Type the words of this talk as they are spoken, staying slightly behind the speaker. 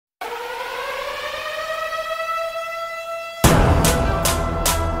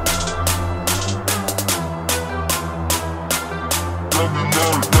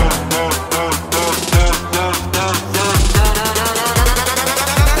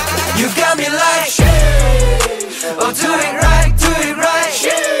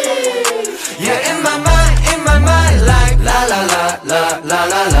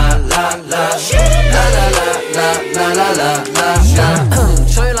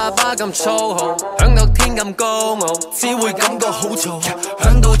吹喇叭咁粗豪，響到天咁高傲，只會感覺好嘈，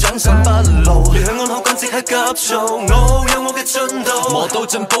響到掌聲不露。你向我口講即刻急躁，我有我嘅進度，磨到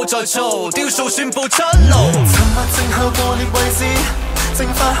進步再做，雕塑宣佈出路。沉默靜候過列位置，蒸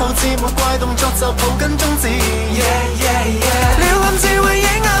發後自沒怪動作就抱緊中指。撩暗智慧影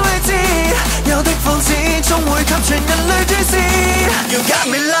眼位置，有的放肆終會給全人類注視。You got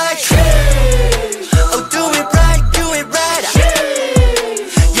me like oh do it right do it right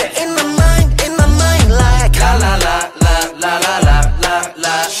yeah in my mind like la la la la la la la la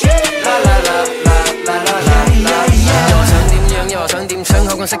la la la la la la。 又話想點樣，又話想點搶，口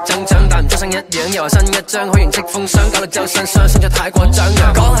講識增長，但唔出聲一樣，又話新一張好型戚風霜，搞到周身傷，身材太過張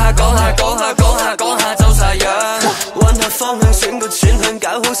揚。講下講下講下講下講下走晒樣，揾下方向選個轉向，搞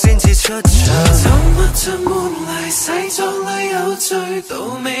好先至出場。走乜着門嚟，洗裝裏有罪，到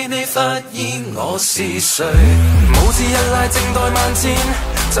尾你發現我是誰？冇字一拉，靜待萬千，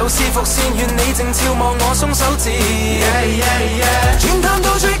就是伏線，願你靜悄望我鬆手指。轉探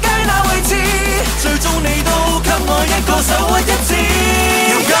到最佳那位置，最終你都給我一個手屈一指。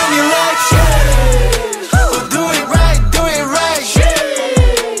You got me like oh do it right do it right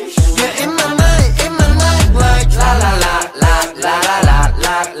yeah in my mind like la la la la la la la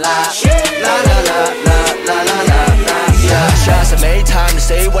la la la la la la yeah just make time to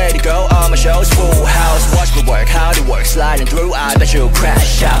say where to go on my show's full house watch me work how it works sliding through I bet you'll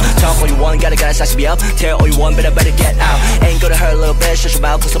crash out talk all you want gotta size me up tell all you want better get out ain't gonna hurt a little bit shut your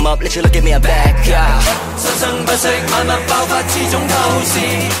mouth close them up let you look at me and back out 生生不息萬物爆發之中透視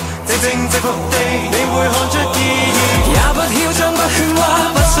正正直伏地你會看出意義也不囂張不喧嘩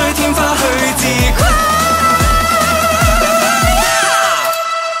不需添花去自誇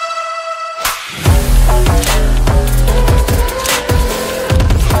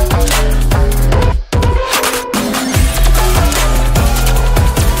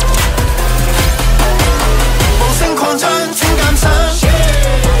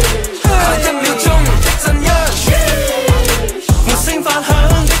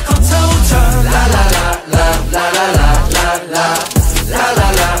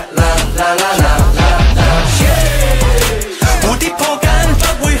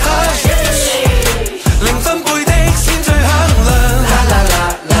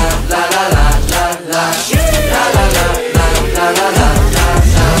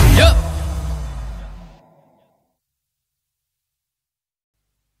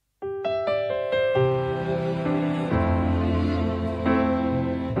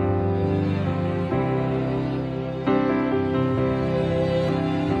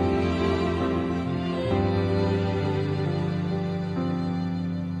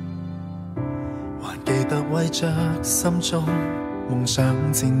為着心中夢想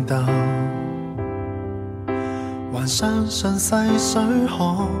戰鬥，還相信細水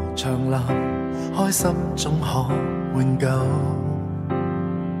可長流，開心總可永久。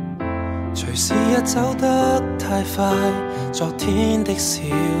隨時日走得太快，昨天的小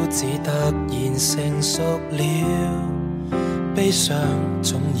子突然成熟了，悲傷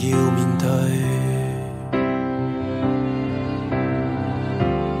總要面對。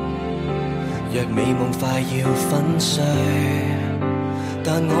若美夢快要粉碎，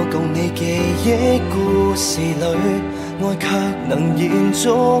但我共你記憶故事裏，愛卻能延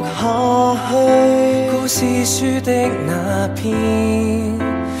續下去。故事書的那篇，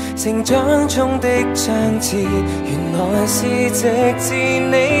成長中的章節，原來是直至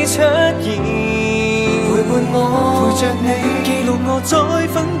你出現，陪伴我，陪着你，記錄我再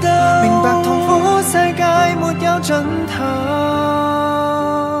奮鬥，明白痛苦世界沒有盡頭。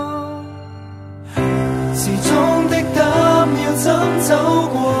時鐘的膽要怎走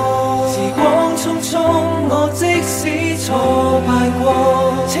過？時光匆匆，我即使挫敗過，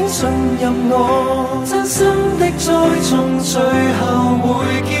請信任我，真心的栽種最後會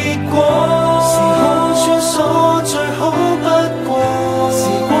結果。時空穿梭最好不過，時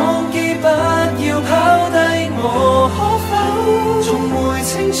光機不要拋低我，可否重回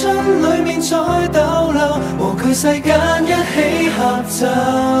青春裡面再逗留，和佢世間一起合奏。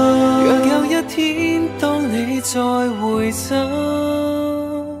若有一天當你再回首，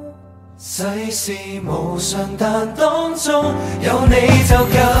世事無常，但當中有你就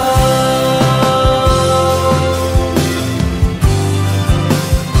夠。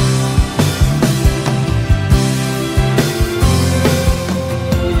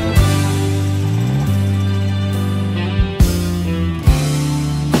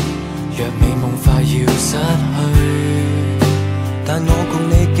若美夢快要失去，但我共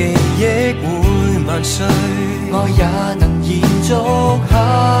你記憶會萬歲，愛也能延續下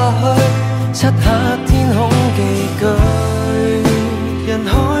去。漆黑天恐寄居。人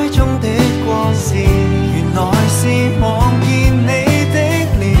海中的光線，原來是望見你的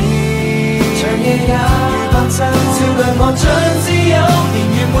臉。長夜也如白晝照亮我像自由，年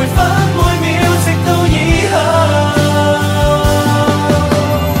月每分每秒，直到以後。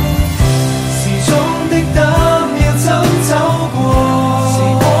時鐘的燈要怎走過？時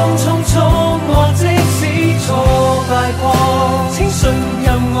光匆匆，我即使挫敗過，請信任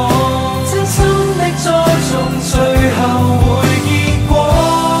我，真心的栽種，最後會結果。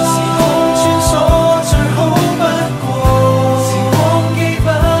時空穿梭最好不過，時光機不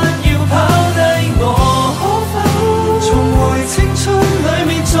要拋低我，可否重回青春裡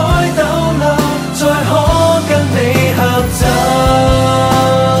面再逗留，再可跟你合奏。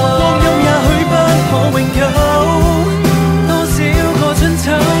光陰也許不可永久，多少個春秋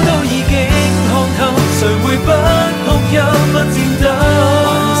都已經看透，誰會不哭泣不戰鬥？還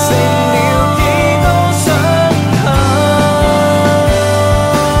剩了幾多傷口？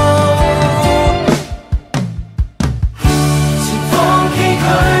前方崎嶇，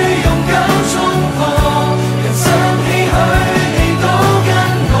勇敢衝破，人生唏噓，你都跟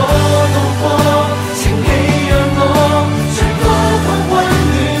我渡過。請你讓我將歌曲溫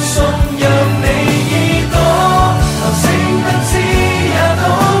暖送入你耳朵，流星不知也躲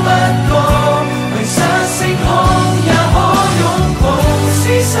不過，迷失星空也可擁抱。廝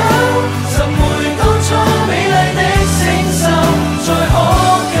守尋回當初美麗的星宿，再可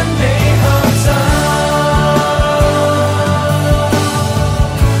跟你合奏。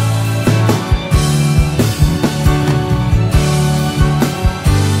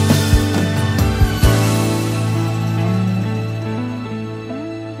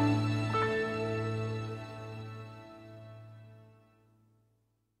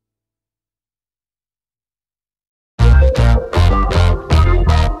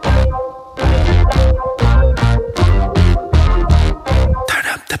Turn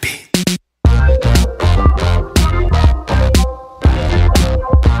up the beat。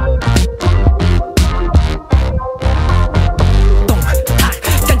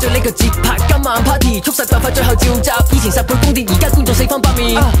跟住呢個節拍，今晚 party 速實辦法，最後召集以前10倍供電，而家觀眾四方八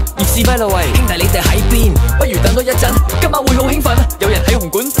面。熱士咪啦喂，兄弟你哋喺邊？不如等多一陣，今晚會好興奮。有人喺紅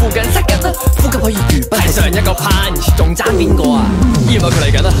館附近塞緊啦，呼吸可以如不係上一個 punch，仲爭邊個啊？依唔係佢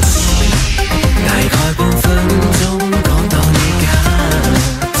嚟緊啊！大概半分鐘講到你家，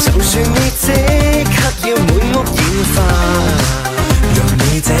就算你即刻要滿屋煙花，讓你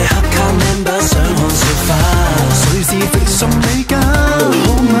這黑卡 member 上看雪花，隨時直送你家好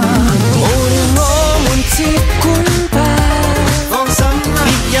嗎？無論我們接管吧，放心啦，別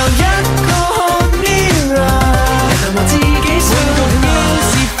有一個 hot mirror， 但我自己想要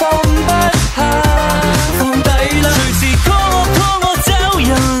是放不下，放低啦，隨時 call 我找人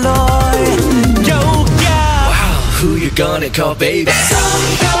來有家。Who you gonna call baby？ 心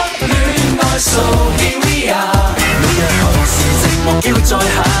急戀愛 so here we are， 每日何時寂寞叫在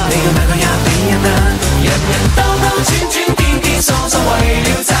下，你嘅那個也比一單，人人兜兜轉轉顛顛喪喪為了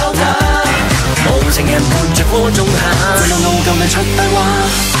找他，無情人瞞着過仲夏，只有我今日出大話。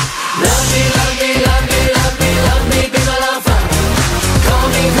Love me love me love me love me love me be my lover，call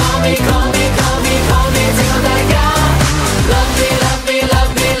me call me call me call me call me 請我大家。Love me love me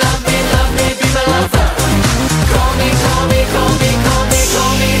love me love me love me be my lover，call me call me call me call me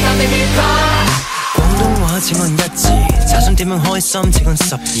call me 答你別怕。廣東話請按1字，查詢點樣開心請按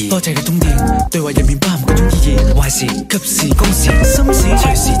12。多謝你通電，對話入面包含各種意義，壞事、急事、公事、心事，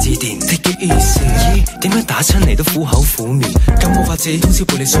隨時致電 take it easy。咦，點解打親嚟都苦口苦面？咁冇法子，通宵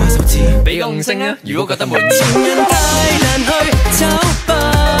陪你數下手指。俾個5星啊！如果覺得滿意。情人太難去找吧，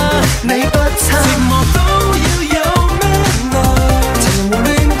你不差，寂寞都要有咩愛？情人胡亂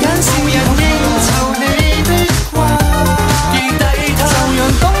揀笑人應酬你的話，而低頭就讓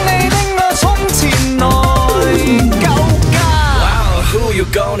懂你的我衝前來救家。Wow, who you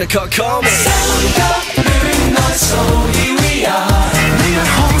gonna call me？ 心急戀愛 so here we are， 每日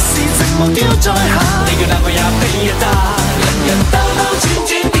何時寂寞丟在下，你叫那個也比一打，人人兜兜轉轉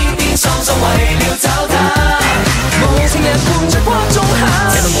顛顛喪喪為了找他，無情人伴着過仲夏，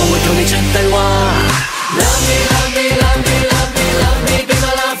這度我會同你出對話。Love me love me love me love me love me be my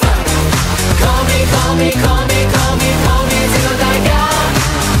lover，call me call me call me call me call me 請我大家。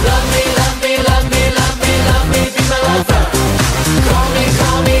Love me love me love me love me love me be my lover，call me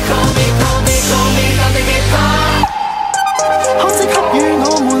call me call me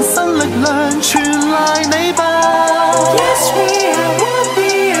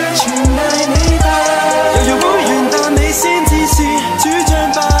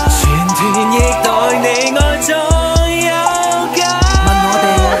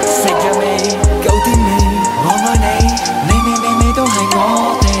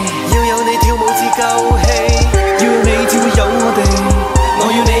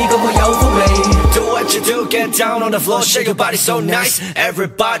get down on the floor, shake your body so nice.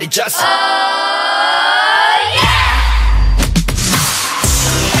 Everybody just.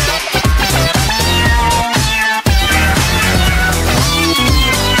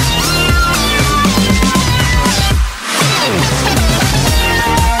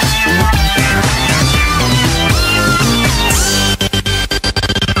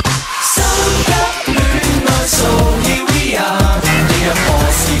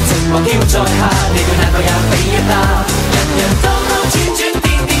我飄在下，你對那個也比一打，人人兜兜轉轉顛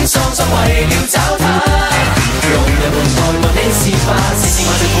顛喪喪為了找他，用人們愛慕你是吧？試試我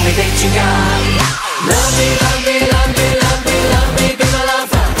最痛你的專家。Love me, love me, love me, love me, love me, be my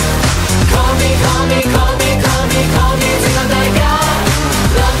lover. Call me, call me, call me, call me, call me， 正當大家。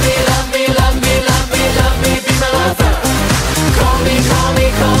Love me, love me, love me, love me, love me, be my lover. Call me, call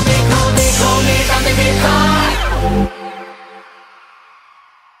me, call me, call me, call me， 但你別怕。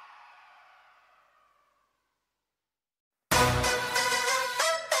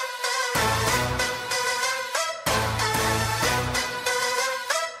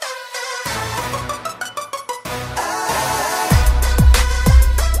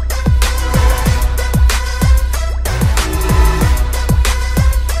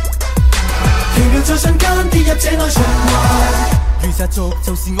在瞬間跌入這愛循環，如殺族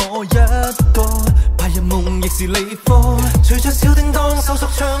就是我一個，排入夢亦是理科。隨着小叮當收縮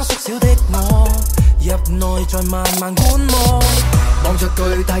槍縮小的我，入內再慢慢觀摩，望着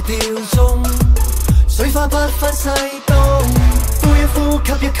巨大吊鐘，水花不分西東，呼一呼吸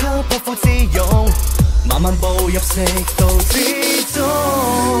一吸不負自用，慢慢步入食道之中，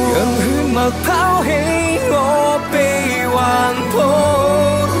讓血脈拋起我臂環抱。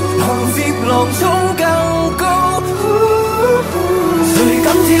浪接浪衝更高，誰敢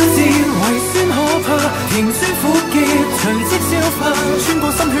挑戰？胃酸可怕，甜酸苦澀隨即消化，穿過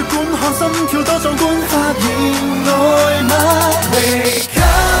心血管看心跳多壯觀，發現愛嗎 ？Wake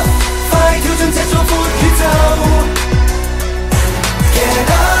up， 快跳進這座闊宇宙 ，Get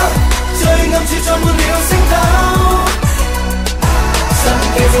up， 最暗處載滿了星斗，神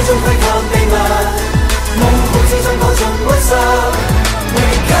經之中窺探秘密，夢境之中多盡溫習。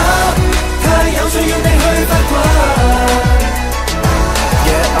Wake up， 太有趣要你去發掘。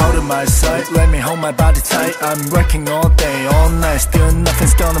Yeah, out of my sight, let me hold my body tight. I'm working all day, all night, still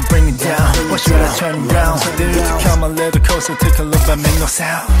nothing's gonna bring me down. Why should I turn around? Did you come a little closer, take a look but make no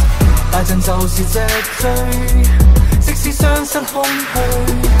sound. 大陣就是脊椎，即使雙身空虛，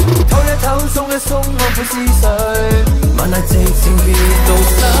唞一唞鬆一鬆安撫思緒，晚奶直情別到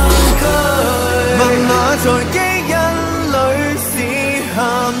身軀，密碼在基因裏是函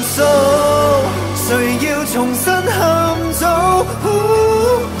數，誰要重新嵌造？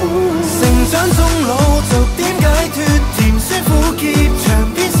成長終老就點解脫？甜酸苦澀長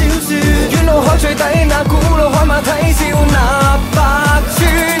篇小說，遠路海最底那古老海馬體笑那百川。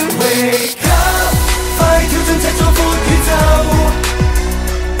Wake up， 快跳進這座闊宇宙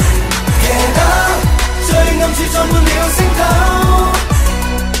 ，Get up， 最暗處載滿了星斗，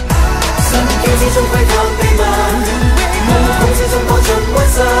神經之中窺探秘密，夢境之中多盡溫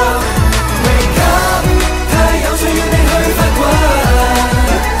習。Wake up， 太有趣要你去發掘。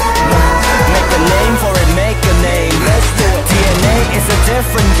Make a name for it, make a name. Let's do it. DNA is a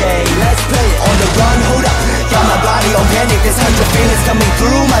different game. Let's play it. On the run, hold up. Got my body on panic. There's 100 feelings coming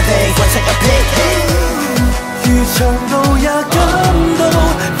through my veins. Let's take a pic. 如長路也感到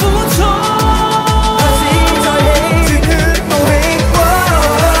苦楚，下次再起，絕血冒起。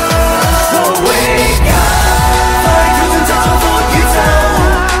So wake up， 快跳進這座闊宇宙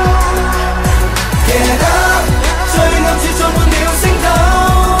 ，Get up， 最暗處載滿了星斗。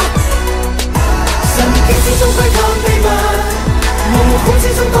神經之中窺探秘密，夢境之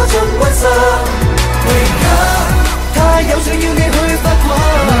中多盡溫習。Wake up， 太有趣要你去發掘。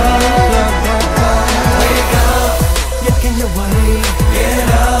Wake up， 一經一位 ，Get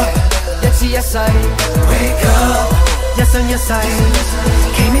up， 一次一世 ，Wake up， 一生一世，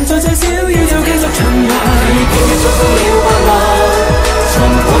奇妙在這小宇宙繼續循環。經歷做到了萬難，從每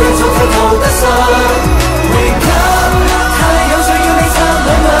日做睇透得失。Wake up， 太有趣要你插兩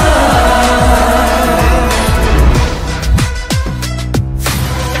眼。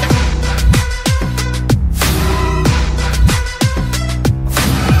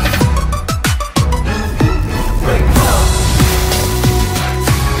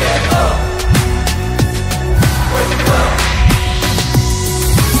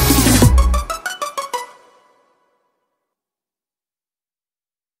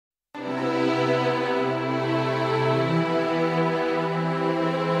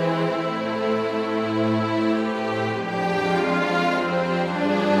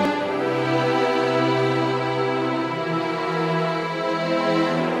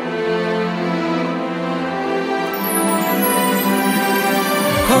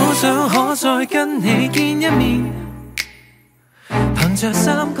好想可再跟你見一面，憑着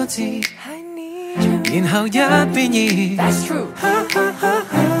3個字，然後一變二。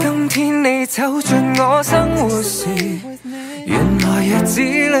今天你走進我生活時，原來日子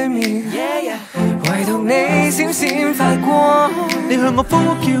裏面，唯獨你閃閃發光。你向我呼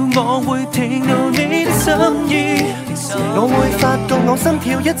叫，我會聽到你的心意，我會發覺我心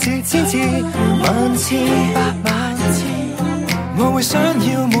跳1次、1000次、10000次、100萬次。我會想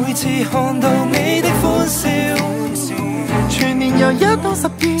要每次看到你的歡笑，全年由1到12，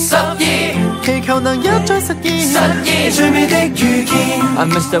祈求能一再實現最美的遇見。I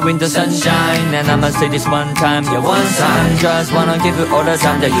miss the winter sunshine, and I must say this one time, yeah one time. Just wanna give you all the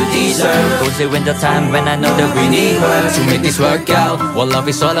time that you deserve. Don't say winter time when I know that we need her to make this work out. What love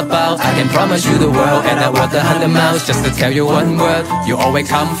is all about, I can promise you the world, and I walk 100 miles just to tell you one word. You always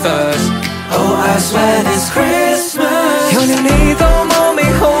come first. Oh, I swear this Christmas 有了你多麼美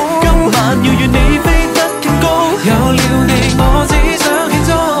好，今晚要與你飛得更高。有了你，我只想慶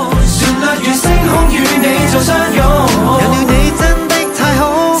祝，旋律如星空與你再相擁。有了你真的太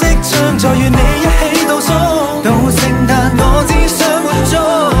好，即將再與你一起倒數，到聖誕我只想滿足，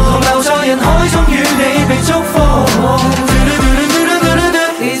同留在人海中與你被祝福。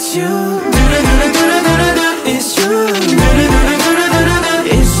It's you, it's you,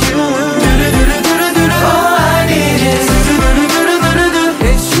 it's you. All I need is it's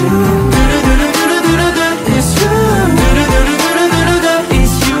you, it's you,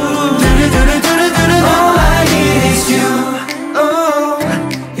 it's you. All I need is you. Oh,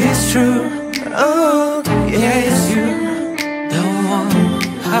 it's true. Oh, yeah, it's you, the one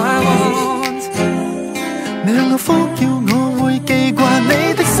I want. 你向我呼叫，我會記掛你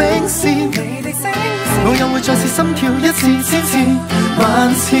的聲線，我又會再次心跳1次、1000次、10000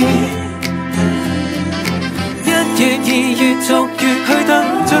次。1月、2月、逐月去等，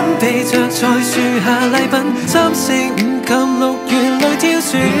準備着在樹下禮品。3、4、5及6月裏挑選，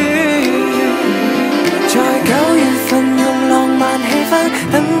在9月份用浪漫氣氛，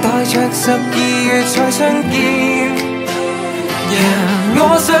等待着12月再相見。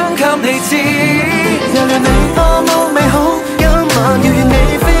我想給你知，有了你多麼美好，今晚要與你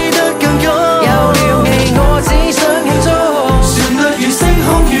飛得更高。有了你，我只想慶祝，旋律如星空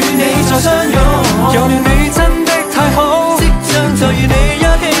與你再相擁。有了你真的太好，即將再與你一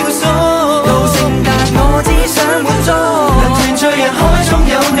起倒數，到聖誕我只想滿足，能團聚人海中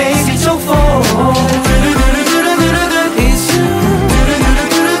有你是祝福。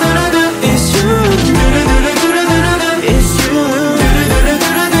It's you, it's you, it's you.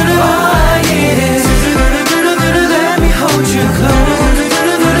 All I need is let me hold you close,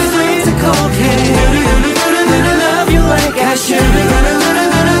 sweet and cold kiss, love you like I should.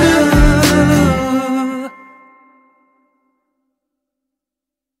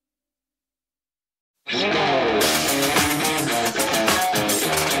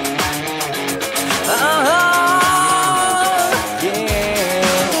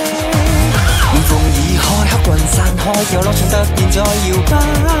 遊樂場突然在搖擺，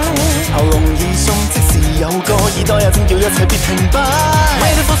喉嚨已鬆，即時有個耳朵也尖叫，一切別停擺。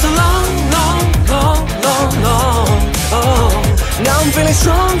Waiting for so long, long, long, long, long. Oh, now I'm feeling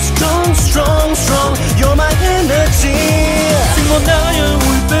strong, strong, strong, strong. You're my energy. 是我那樣迴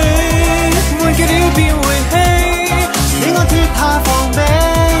避，換叫了變回氣，你我脫下防備，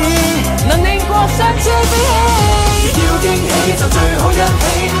能令國相知比起。要驚喜就最好一起，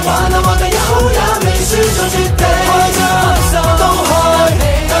玩啊玩得一好也未算做絕地。開心都開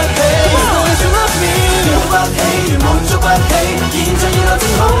得起，了不起，如滿足不起，現在熱鬧正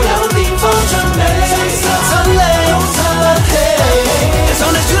好有電放進你，真理都擦起。So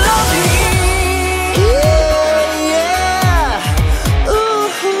let you love me.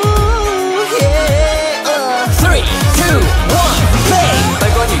 Three, two, one, play. 閉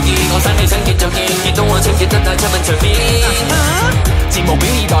關如意，我生氣想見就見，見到我請記得帶親吻場面。節目表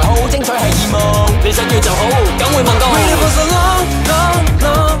以待好，精彩係義務，你想要就好，梗會望到。Waiting for so long, long,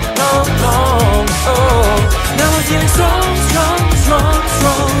 long, long, long. Oh, now I'm feeling strong, strong, strong,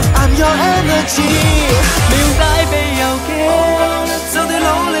 strong. I'm your energy. 未用帶備遊記，就地努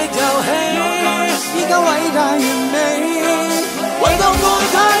力遊戲。依家偉大完美，唯獨愛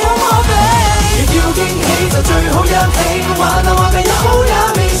太可比。要驚喜就最好一起，玩啊玩得一好也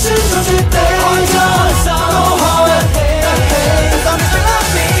未算做絕地。開心都開得起，當你 love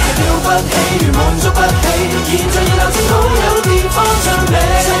me， 了不起如滿足不起，現在熱鬧正好有電放進你，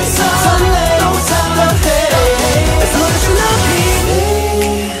真理都擦得起。So let you love me，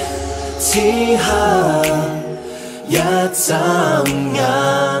 此刻一眨眼，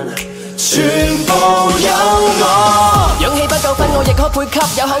全部有我。氧氣不夠分，我我亦可配給，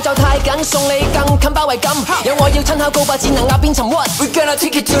有口罩太緊，送你更近包圍感。有我要親口告白，只能壓邊沉鬱。We gonna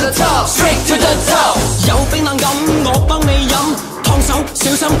take it to the top, straight to the top。有冰冷感，我幫你飲，燙手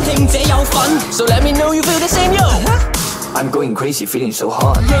小心，聽者有份。So let me know you feel the same, yo. I'm going crazy, feeling so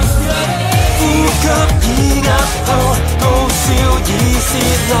hot。呼吸已壓後，高燒已泄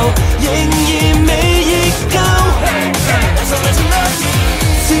漏，仍然未熱夠。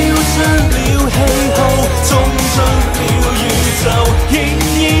燒傷了氣候，中傷了宇宙，仍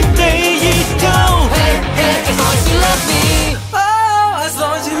然地熱夠。As long as you love me, oh, as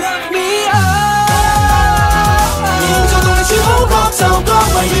long as you love me, oh。現在動力處好，各就各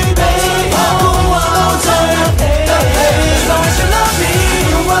為預備，高話最得起。As long as you love me，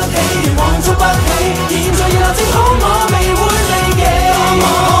要屈起，願望觸不起。現在要立即好，我未會離棄，好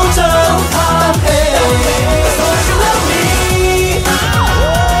像嘆氣。As long as you love me。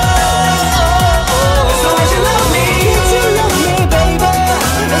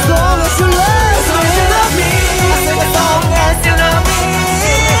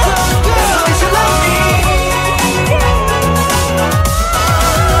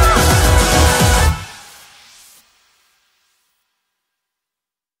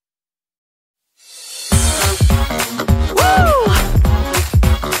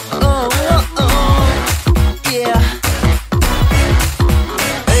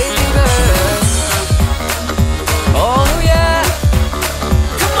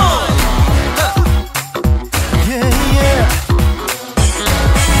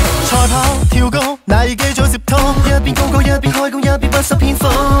失篇幅，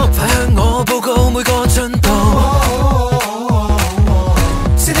快向我報告每個進度。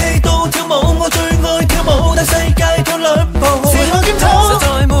是你到跳舞，我最愛跳舞，但世界跳兩步。是我檢討，實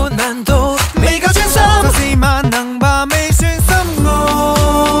在沒難度，未夠專心，就是萬能吧，未算深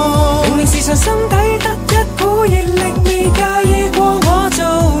奧。明明時常心底得一股熱力，未介意過我造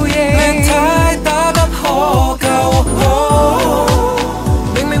型，力太大不可救。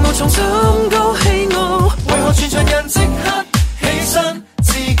明明無從心高氣傲，為何全場人即刻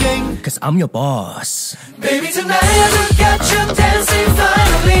？Cause I'm your boss. Baby, tonight I just got you dancing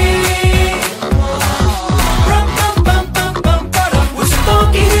finally. Rum bum bum bum bum bum， 回旋多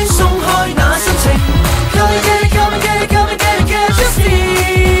幾圈鬆開那心情。Come and get it, come and get it, come and get it, get your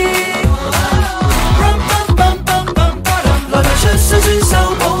speed. Rum bum bum bum bum bum， 來排出雙轉修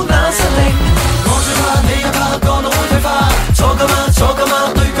補那實力。我最怕你也怕個腦會退化，錯㗎嘛錯㗎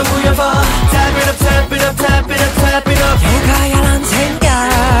嘛，對腳會氧化。Tap it up, tap it up, tap it up, tap it up， 有假也難請假。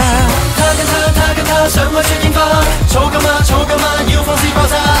想開出煙花，嘈㗎嘛嘈㗎嘛，要放肆爆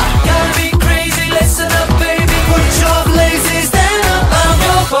炸。Gotta be crazy, listen up baby, put your lazy stand up, I'm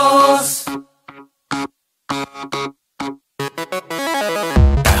your boss。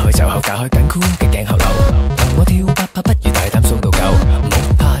大開就後，解開緊箍嘅頸後流，同我跳不怕，不如大膽數到9，唔好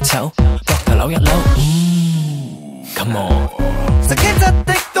怕醜，膊頭扭一扭，Come on。實驗質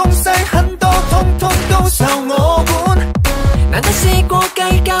的東西很多，通通都受我管，難得試過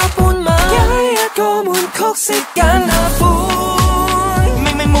計較半晚。一個悶曲式揀下款，明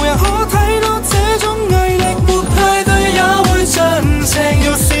明無人可睇到這種毅力，沒派對也會盡情，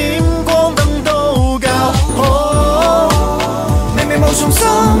要閃光燈都較好。明明無從心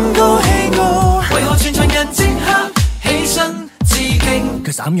高氣傲，為何全場人即刻起身致敬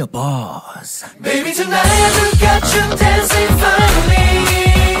 ？Cause I'm your boss. Baby tonight I just got you dancing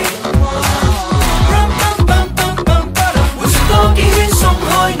finally. Rum bum bum bum bum bum， 回旋多幾圈鬆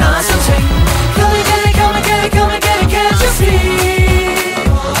開那心情。Come and get it, come and get it, come and get it, get your speed.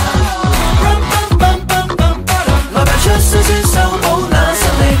 Rum bum bum bum bum bum， 來排出雙轉修補那實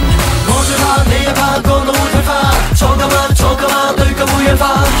力。我最怕你也怕個腦會退化，錯㗎嘛錯㗎嘛，對腳會氧化。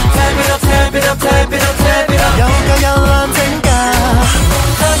Tap it up, tap it up, tap it up, tap it up， 有假有難整假。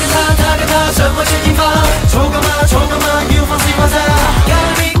他跟他想開出煙花，錯㗎嘛錯㗎嘛，要放肆爆炸。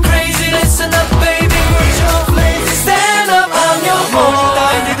Gotta be crazy, listen up baby, put your lazy stand up, I'm your boss。我要帶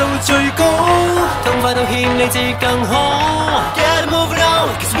你到最高。痛快到欠你至更好 ，Get moving on,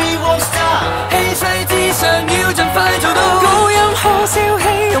 'cause we won't stop。氣勢至上要盡快做到，高音可燒起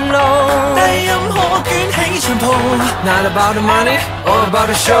熔爐，低音可捲起長袍。Not about the money, all about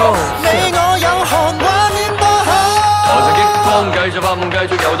the show。你我有寒畫面多好。來就激光，繼續發夢，繼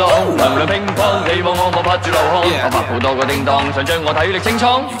續遊蕩，能量乒乓，你望我拍住流汗，我拍好多個叮當，想將我體力清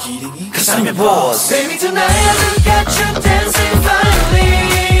倉。Cause I'm your boss. Baby tonight I just got you dancing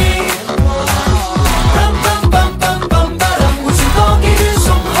finally. Rum bum bum bum bum bum， 回旋多幾圈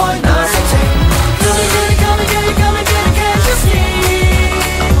鬆開那心情。Come and get it, come and get it, come and get it, get your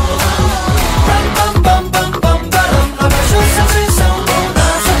speed。Rum bum bum bum bum bum， 來排出首選修補那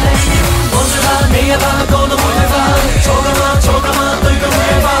實力。我最怕你也怕個腦會退化，錯㗎嘛錯㗎嘛。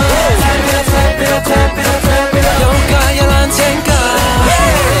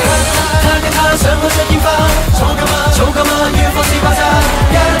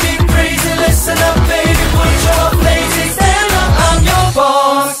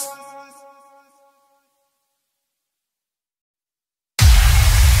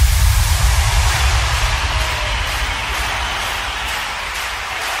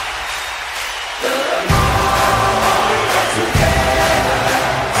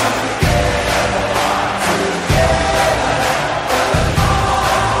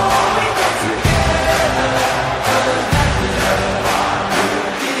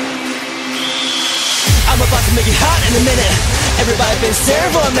I've been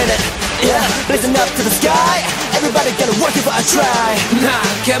staring for a minute. Yeah, listen up to the sky. Everybody gotta work if I try. Nah,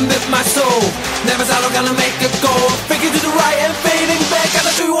 can't beat my soul. Never thought I'm gonna make a goal. Faking to the right and fading back.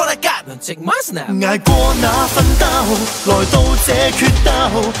 Gotta do what I got. Now take my snap. 捱過那奮鬥，來到這決鬥，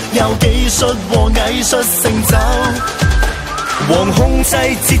有技術和藝術成就。王控制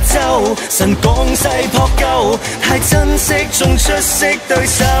節奏，神降世撲救，太珍惜仲出色對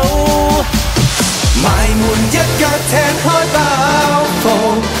手。埋門一腳踢開包袱，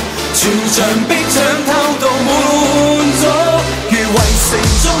全場逼搶偷渡滿足，如圍城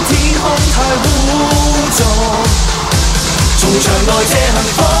中天空太污濁，從場內這幸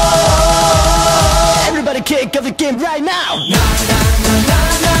福。Everybody kick up the game right now.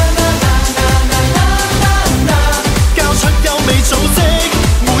 交出優美組織，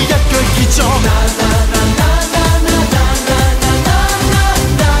每一句傑作。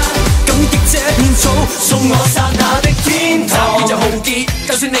感激這片草，送我剎那的天堂。就豪傑，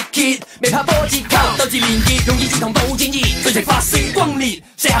就算力竭，未怕波折扣，鬥志連結，用意志同步戰意，對情發聲轟烈，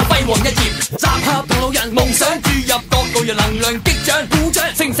寫下輝煌一頁。集合同路人，夢想注入各路人能量，擊掌鼓掌，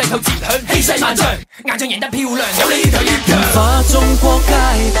聲勢透節響，氣勢萬丈，硬仗贏得漂亮，有你頭越強。化中國界，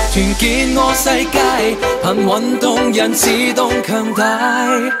團結我世界，憑運動人自動強大。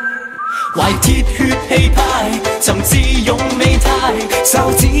懷鐵血氣派，尋智勇美態，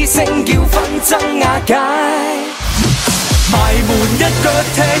手指聲叫紛爭瓦解。埋門一腳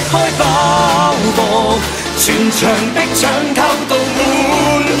踢開包袱，全場逼搶偷渡滿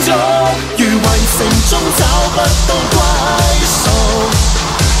足，如圍城中找不到歸屬，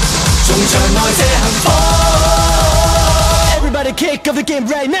從場內這幸福。Everybody kick up the game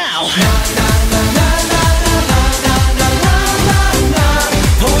right now.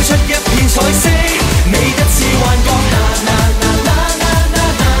 鋪出一片彩色，美得似幻覺。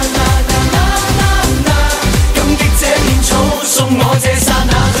感激這片草，送我這剎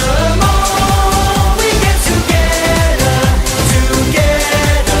那。The more we get together,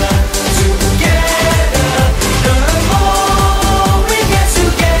 together, together. The more we get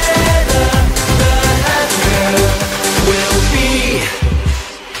together, the happier we'll be.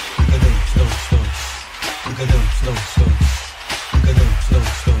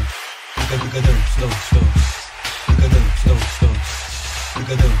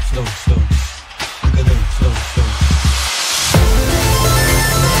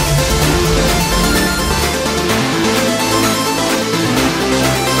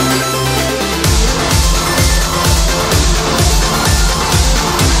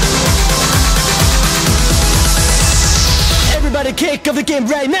 Everybody kick up the game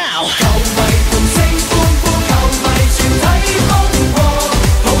right now. 球迷同聲歡呼，球迷全體瘋狂，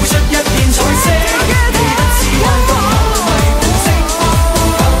抱出一片彩色，美得似幻覺。球迷同聲歡呼，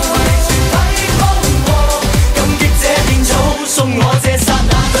球迷全體瘋狂，感激這片草，送我這剎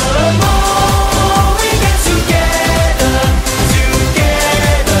那。The more we get together,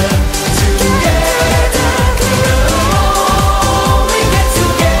 together, together. The more we get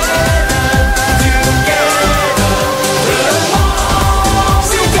together, together. The more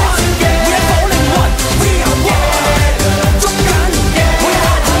we get together, we're falling one, we are one. 捉緊，每一刻幸運。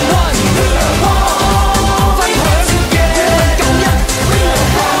The more we get together, 感恩 we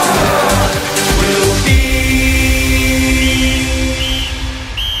are one, we'll be.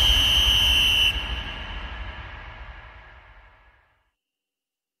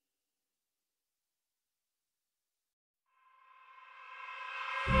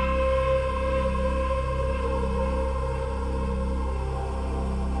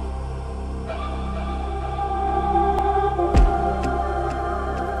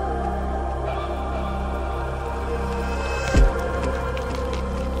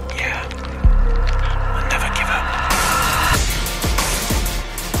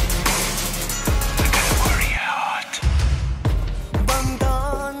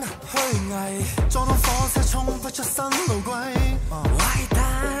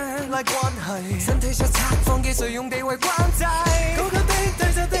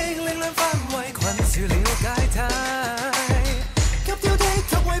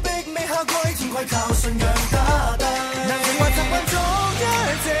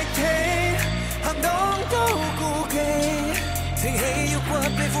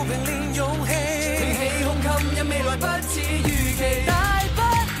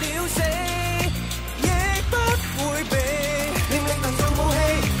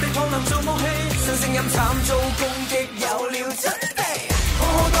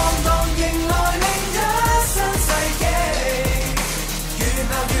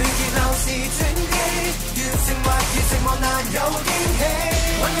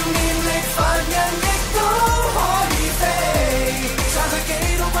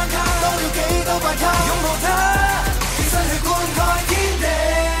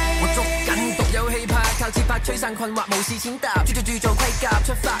 法驅散困惑，無視踐踏，鑄造盔甲，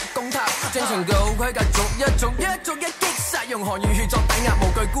出發攻塔，正常舊規格，逐一擊殺，用汗與血作抵押，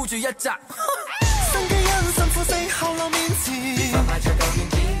無懼孤注一擲。生基因辛苦死後留面前，變化賣着舊軟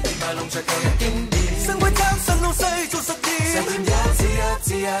件，變賣弄着舊日經典。生鬼貪新老細做實驗，實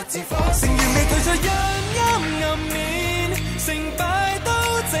驗一支火線，成員未退出陰暗面，成敗都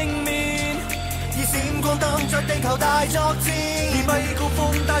正面，以閃光燈着地球大作戰，以米高峰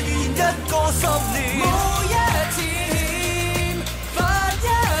大預言一個10年，每一次欠發一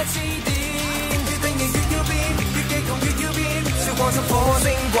次電，越定型越要變，越激動越要變，超過出火星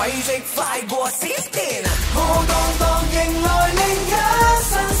軌跡快過閃電，浩蕩蕩迎來另一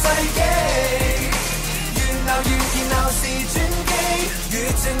新世紀，越鬧越熱鬧是轉機，越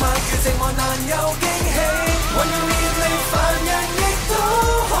寂寞難有驚喜，運用熱力凡人亦都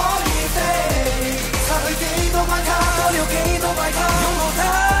可以飛，擦去幾多關卡，多了幾多怪咖，擁抱它，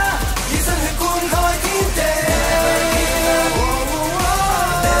以新血灌溉天地。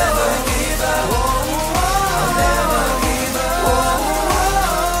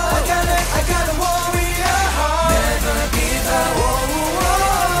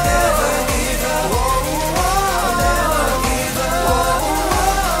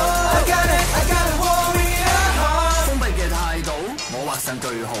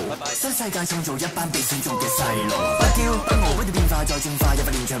新世界創造一班被選中嘅細路，不驕不傲，不斷變化再進化，入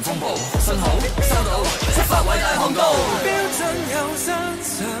連場風暴，信號收到，出發偉大航道。標準有新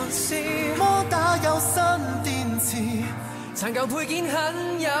嘗試，摩打有新電池，殘舊配件很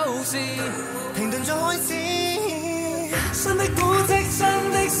有事，停頓再開始。新的古蹟，新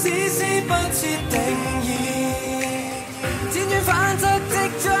的史詩不設定義，輾轉反側即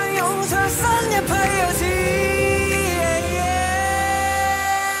將湧出新一批有詞。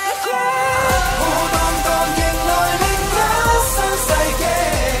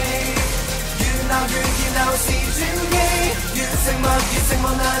越寂寞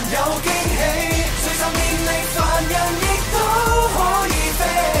難有驚喜，隨着勉力凡人亦都可以飛，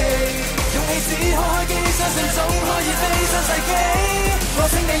勇氣只可開機，相信總可以飛新世紀，我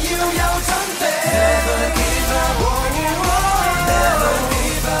請你要有準備。Never give up, never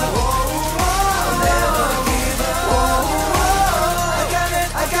give up, never give up, I got it,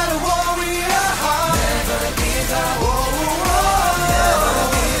 I got a warrior heart. Never give up, never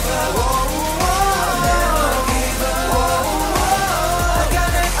give up, never give up.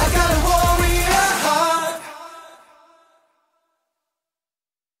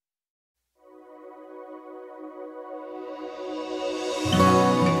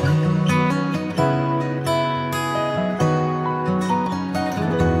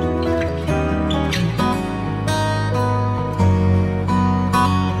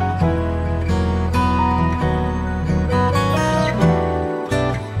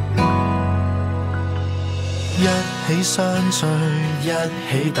相聚，一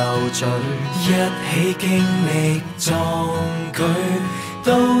起鬥嘴，一起經歷壯舉，到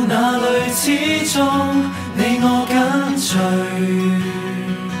哪裏始終你我緊隨，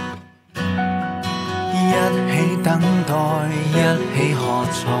一起等待，一起喝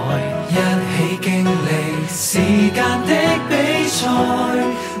彩，一起經歷時間的比賽，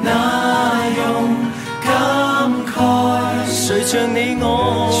那用感慨，誰像你我，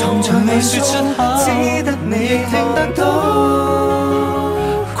從在你說出口，只得你聽得到。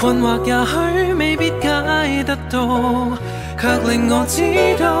困惑也許未必解得到，卻令我知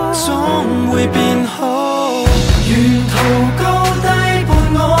道總會變好。沿途高低伴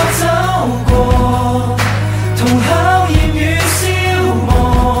我走過，同考驗與消磨。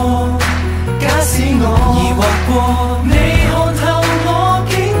假使我疑惑過，你看透我，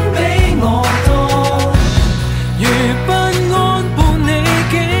竟比我多。如不安伴你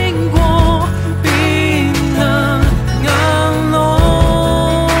經過，便能硬朗。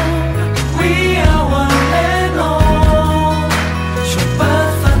We are one and all， 從不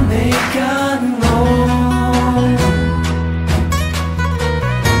分你跟我。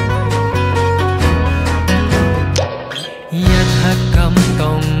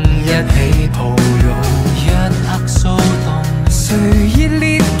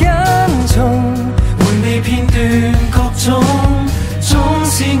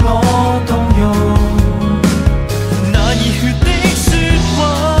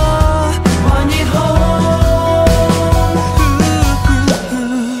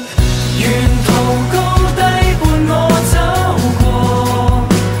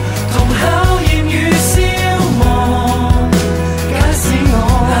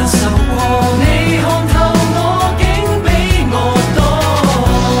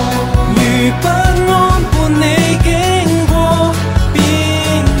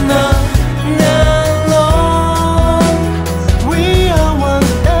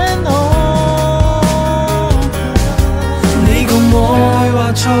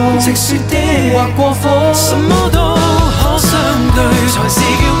錯，直說的或過火，什麼都可相對，才是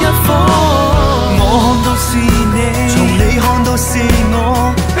叫一顆。我看到是你，從你看到是我，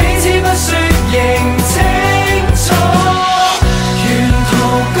彼此不說認清楚，沿途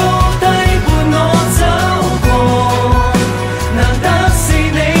高低伴我走過，難得是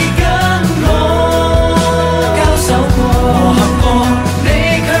你跟我交手過，磨合過，你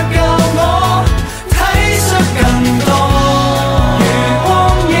卻教我體恤更多，如光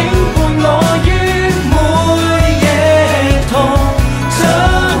影伴我於每夜途掌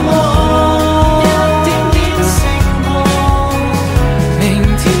握，一點點承諾，明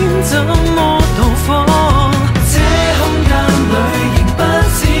天怎麼渡訪？這空間裏仍不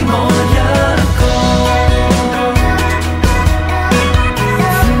止我一個。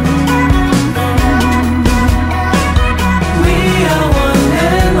We are one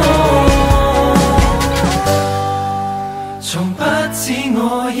and all，從不止我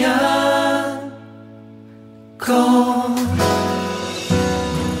一個。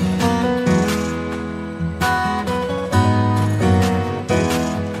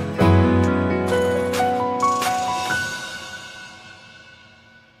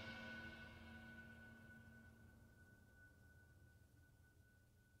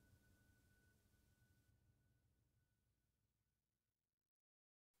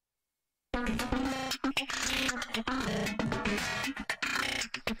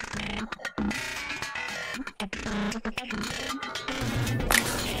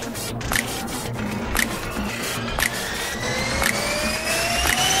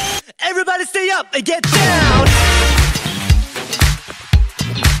Everybody stay up and get down.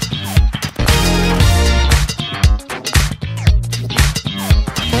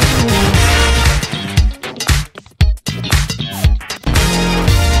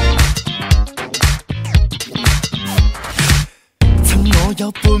趁我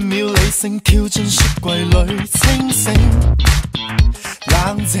有半秒理性跳進雪櫃裏，清醒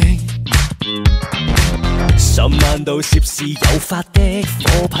冷靜。10萬度攝氏誘發的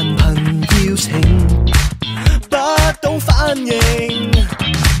火頻頻邀請，不懂反應，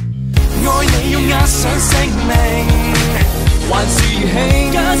愛你要押上性命，還是興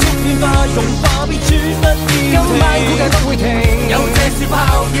加速變化，融化必絕不要停。今晚估計不會停，有這小炮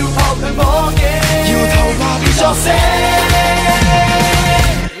要撲向火警，搖頭話別作聲，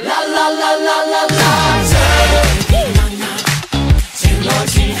啦啦啦啦啦啦唱，前來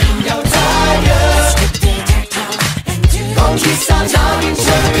前又太陽。鋼鐵山那邊吹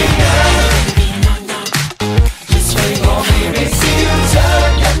揚，隨我微微笑着，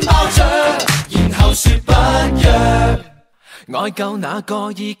引爆着，然後說不約。愛夠那個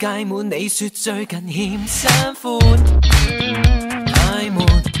已屆滿，你說最近欠新歡，太悶。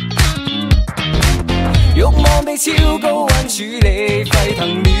慾望被超高溫處理，沸騰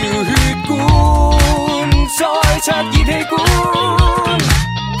了血管，再插熱氣管，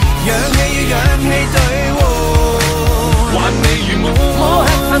氧氣與氧氣對換。還未完滿，摸黑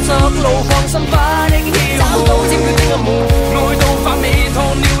探索路，放心把的竅門，找到尖決的暗門，愛到發尾燙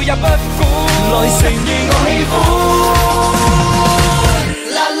了也不管，來承認我喜歡，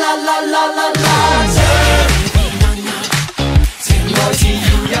啦啦啦啦啦啦唱，情來自然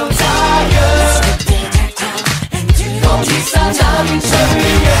又炸藥，鋼鐵山那邊吹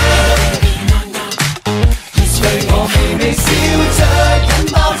揚，隨我微微笑着，引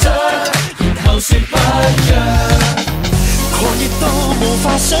爆着，然後說不約。狂熱到無法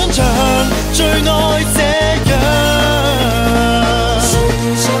想像，最愛這樣。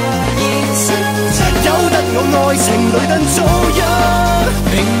由得我愛情雷頓遭殃，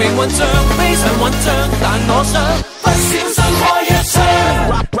明明混帳，非常混帳，但我想不小心開一槍。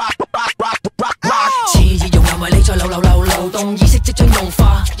熾熱熔岩為你在流動，意識即將融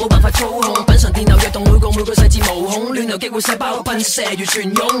化，冇辦法操控，品嚐電流躍動，每個細節無孔，亂流激活細胞，噴射如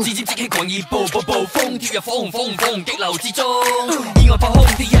泉湧，節節激起狂熱暴風，跳入火紅激流之中，意外破空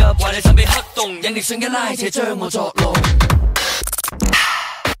跌入懷裡神秘黑洞，引力瞬間拉扯將我作弄。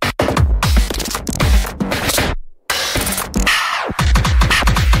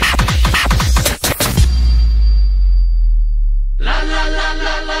啦啦啦啦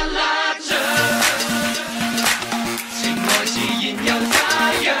啦啦唱，情愛自然又太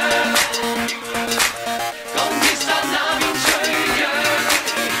陽，鋼鐵山那邊吹揚，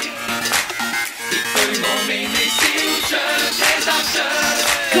別對我微微笑着，這搭上。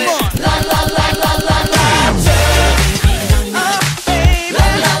啦啦啦啦啦啦唱。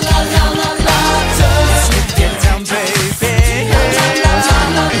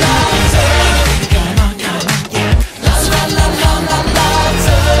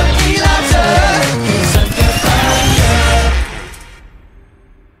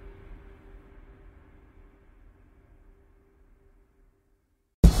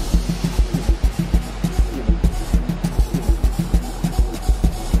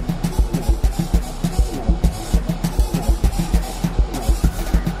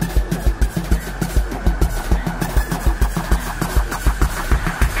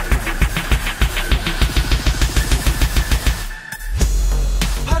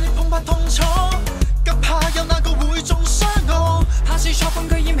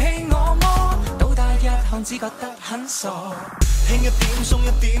看只覺得很傻。輕一點，鬆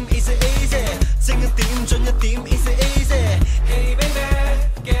一點 ，easy easy， 精一點，進一點 ，easy easy。Hey baby,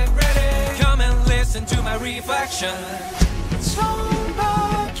 get ready, come and listen to my reflection。衝破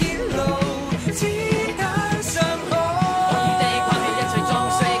揭露，子彈上海。可以的拋棄一切裝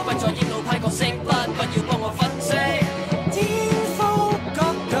飾，不再厭怒派角色，不要幫我分析。天覆角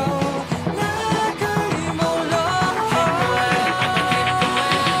度，那句無路。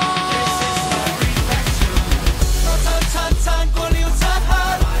我撐過了漆黑，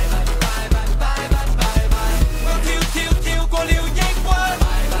我跳過了抑鬱，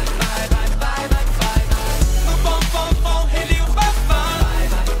我放棄了不忿，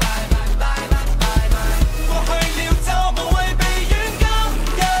過去了就無謂被軟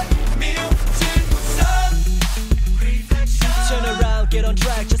禁，一秒轉身。Turn around, get on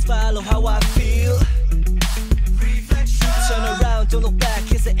track, just follow how I feel. Turn around, don't look back,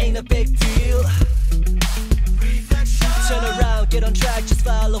 'cause it ain't a big deal. Turn around, get on track, just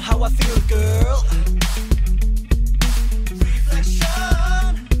follow how I feel, girl.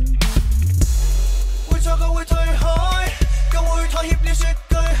 Reflection， 會錯過會退開，更會妥協了說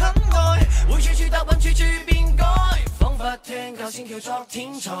句很愛，會處處答允，處處變改，彷彿聽教先叫作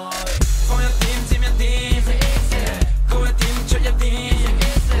天才。放一點，佔一點，高一點，出一點。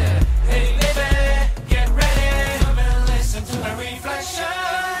Hey baby, get ready, come and listen to my reflection。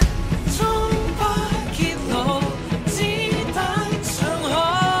衝破揭露，子彈上海。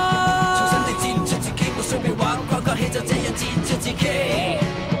重新地展出自己，無需被玩垮，崛起就這樣展出自己。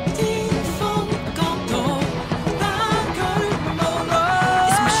天風角度，那句無路。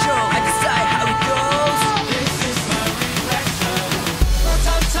It's my show, I decide how it goes. This is my reflection。我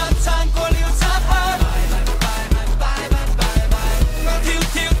撐過了漆黑，我跳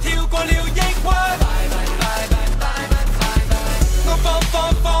過了抑鬱，我放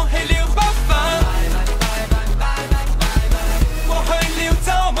棄了不忿，過去了就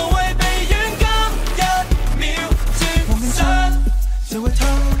無謂被軟禁，一秒轉身。這位他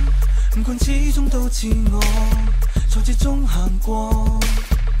唔管始終都似我，挫折中行過，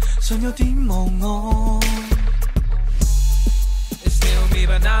尚有點忘我。It's still me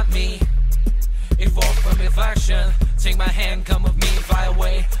but not me. Evolve from reflection. Take my hand, come with me, fly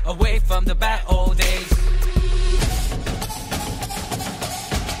away, away from the bad old days.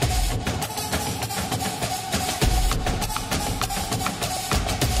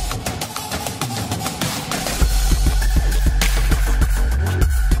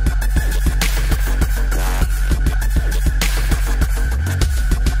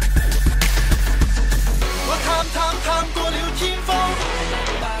 我探過了天荒。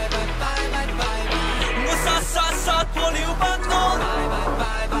殺過了不安，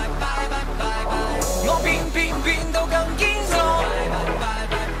我變到更堅壯，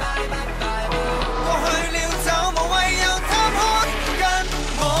過去了就無謂由他看，跟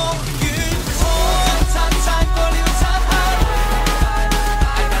我遠看，撐過了漆黑，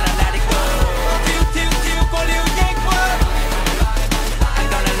跳過了抑鬱，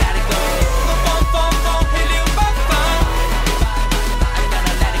我放棄了不忿，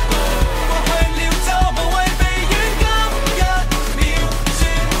過去了就無謂。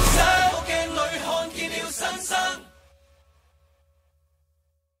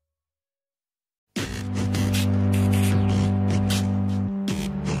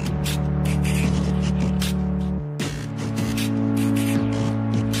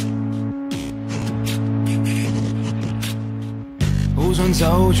好想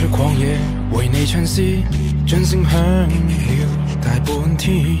走出曠野，為你唱詩，掌聲響了大半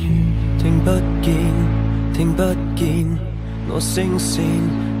天。聽不見，我聲線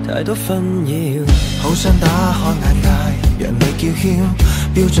太多紛擾。好想打開眼界，讓你叫囂，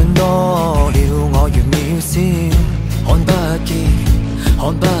標準多了，我如渺小。看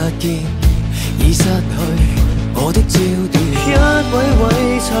不見，已失去我的焦點。一位位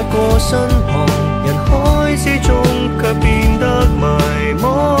擦過身旁，人海之中卻變得迷茫。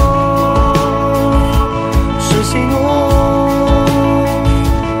誰是我？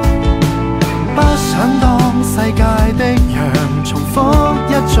不想當世界的羊，重複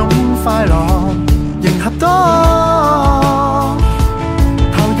一種快樂，迎合多，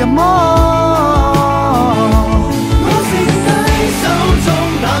投入魔。我剩低手中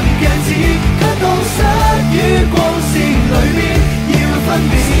那面鏡子，卻蕩失於光線裏面，要分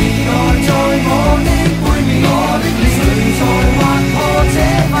別時代在我的背面，我的臉誰在劃破這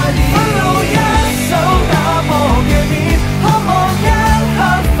塊臉？憤怒一手打破鏡面，渴望一刻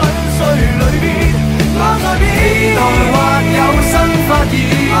粉碎裏面，我在變，期待或有新發現，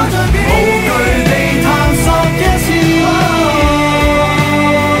我在變，無懼地探索一次。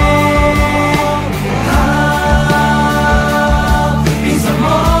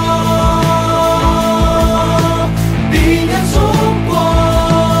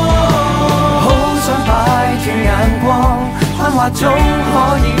可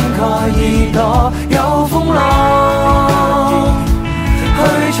掩蓋耳朵，有風浪去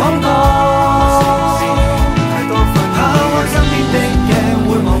闖蕩。跑開身邊的鏡會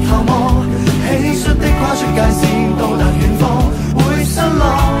望透麼？喜率的跨出界線到達遠方，會失落，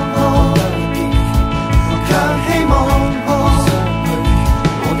卻希望我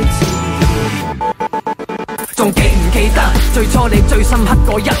的仲記唔記得最初你最深刻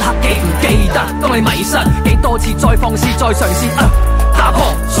嗰一刻？記唔記得當你迷失幾多次再放肆再嘗試打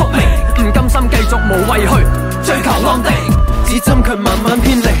破宿命，唔甘心繼續無謂去追求安定，指針卻慢慢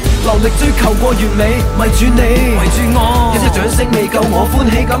偏離，流力追求過完美，迷住你，圍住我，一隻掌聲未夠我歡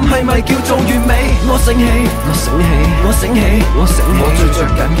喜，咁係咪叫做完美？我醒起，我醒起，我醒起，我醒起，我最着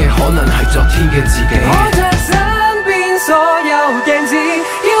緊嘅可能係昨天嘅自己。看着身邊所有鏡子，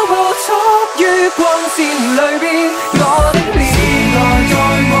要捕捉於光線裏邊，我的臉，時代在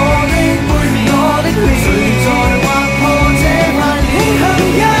我的背面，我的臉，誰在劃破這塊臉，向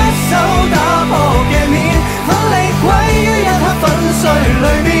一手打破鏡面，奮力歸於一刻粉碎裏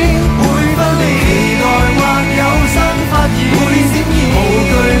邊，會分裂，期待或有新發現，會閃現，無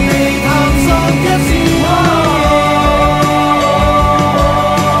懼地探索一次。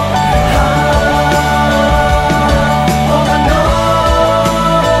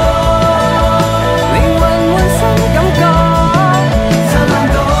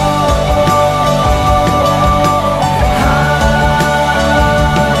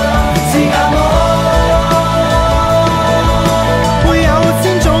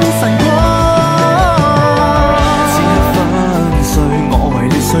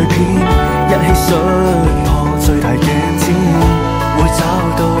摔破最大嘅尖，會找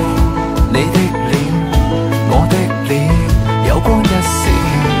到你的臉，我的臉，有光一閃，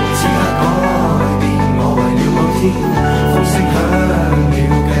此刻改變，我為了某天，風聲響了，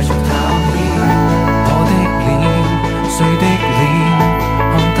繼續探險，我的臉，誰的臉，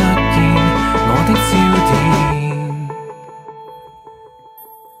看得見我的焦點。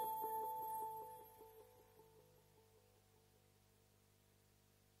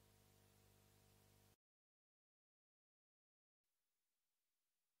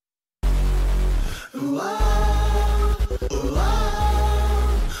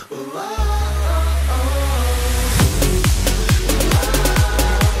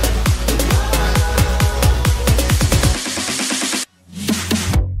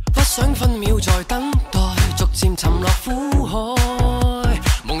不想分秒在等待，逐漸沉落苦海，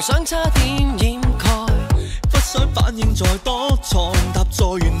夢想差點掩蓋，不想反應再多撞，踏在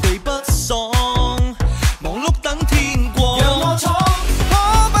原地不爽，忙碌等天光。讓我闖，可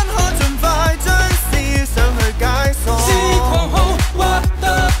不可盡快將思想去解鎖？是狂號或特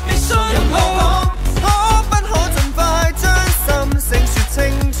別信號，可不可盡快將心聲說清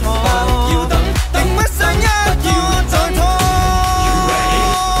楚？不要等，定不想一要再拖。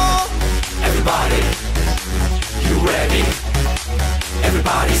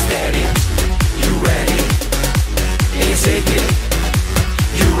Everybody steady, you ready? Is it?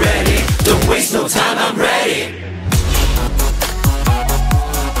 You ready? Don't waste no time, I'm ready.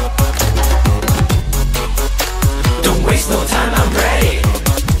 Don't waste no time, I'm ready.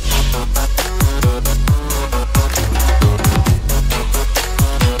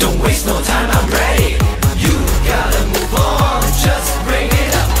 Don't waste no time, I'm ready. You gotta move on, just bring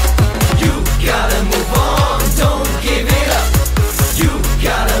it up. You gotta move on, don't give it up. You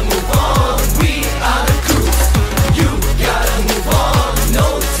gotta move on, we are the crew. You gotta move on,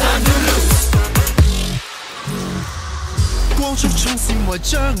 no time to lose. 光速衝線為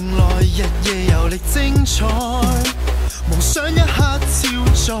將來，日夜遊歷精彩，夢想一刻超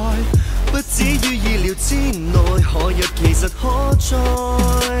載，不止於意料之內，可若其實可在，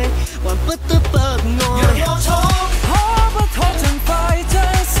還不得不愛。讓我闖，可不可盡快將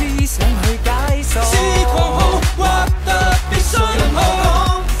思想去解鎖？是狂號或特別信號，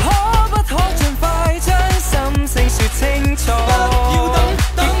可不可盡快將心聲說清楚？不要等，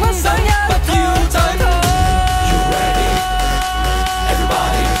等不想一不要再拖。You ready?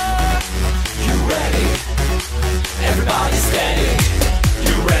 Everybody, you ready? Everybody steady.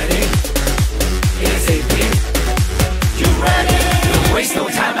 You ready? Is it? You ready? Don't waste no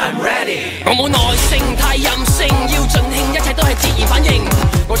time, I'm ready. 我冇耐性，太任性，要盡興，一切都係自然反應。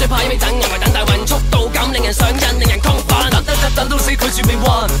我最怕一味等，我咪等大運，速度感令人上癮，令人亢奮。等到死拒絕命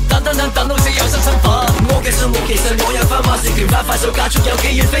運，等到死有新身份。我嘅信號其實我有翻話，成團花快速加速，有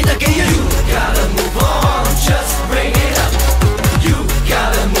幾遠飛得幾遠。You gotta move on, just bring it up. You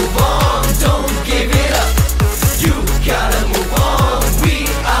gotta move on, don't give it up. You gotta move on, we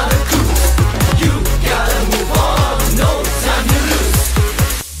are the crew. You gotta move on, no time to lose.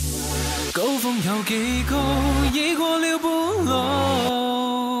 高峰有幾高，已過了本來。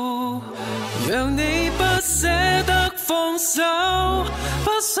讓你不捨得放手，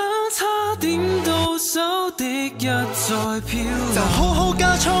不想差點到手的一再飄流，就好好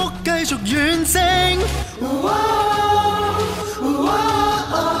加速繼續遠征，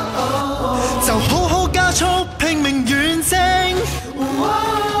就好好加速拼命遠征。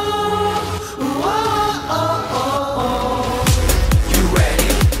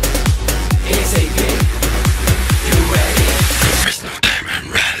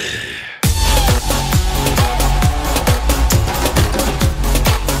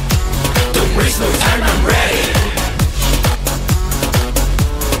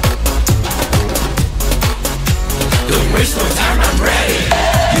Waste no time, I'm ready.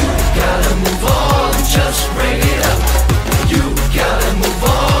 You gotta move on, just bring it up. You gotta move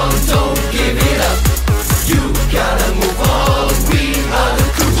on, don't give it up. You gotta move on, we are the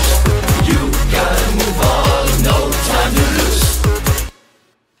crew. You gotta move on, no time to lose.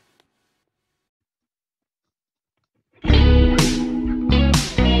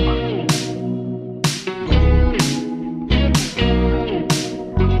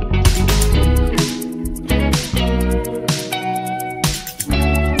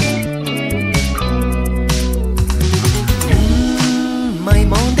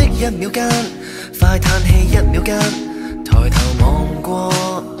一秒間，快嘆氣一秒間，抬頭望過，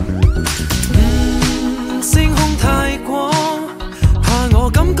星空太光，怕我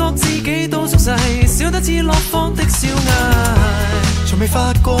感覺自己都縮細，少得似落荒的小艾。從未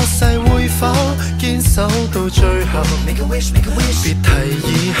發過誓會否堅守到最後， Make a wish, make a wish， 別提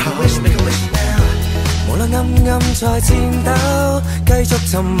以後。Make a wish, make a wish now。 無論暗暗在戰鬥，繼續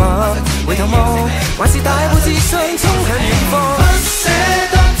沉默，回頭望，還是大步自信衝向遠方。不捨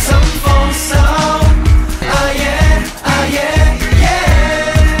得怎放手？啊耶啊耶耶！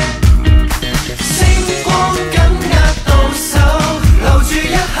星光緊握到手，留住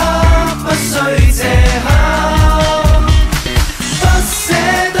一刻不需藉口。不捨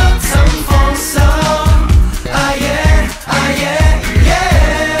得怎放手？啊耶啊耶耶！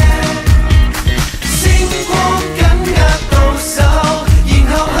星光緊握到手，然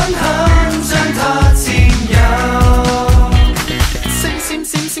後狠狠將它佔有。閃閃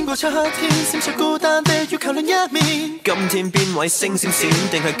閃閃過出天，閃出孤單的月球另一面。今天邊位星閃閃，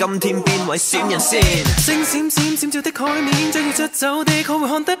定係今天邊位閃人先？星閃閃閃照的海面，將要出走的可會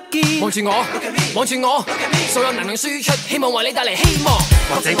看得見？望住我，望住我，所有能量輸出，希望為你帶嚟希望。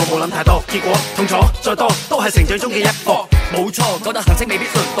或者我冇諗太多，結果痛楚再多，都係成長中嘅一課。冇錯，覺得行程未必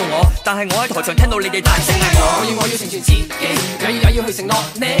輪到我，但係我喺台上聽到你哋大聲嗌我要成全自己，也要去承諾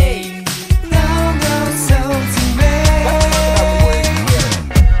你。勾勾手指尾。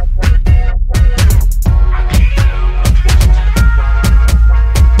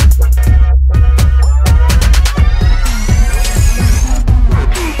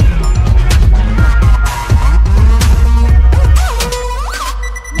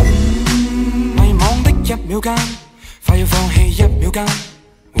一秒間，快要放棄一秒間，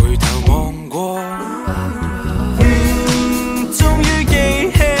回頭望過，終於記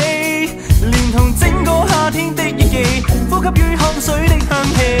起，連同整個夏天的憶記，呼吸與汗水的香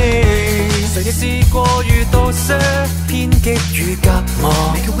氣。誰亦試過遇到些偏激與隔膜，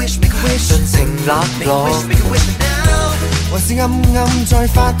盡情冷落，還是暗暗在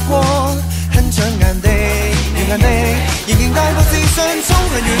發光，很搶眼地，耀眼地，仍然大步自信衝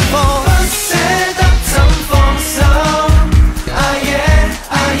向遠方，不捨得。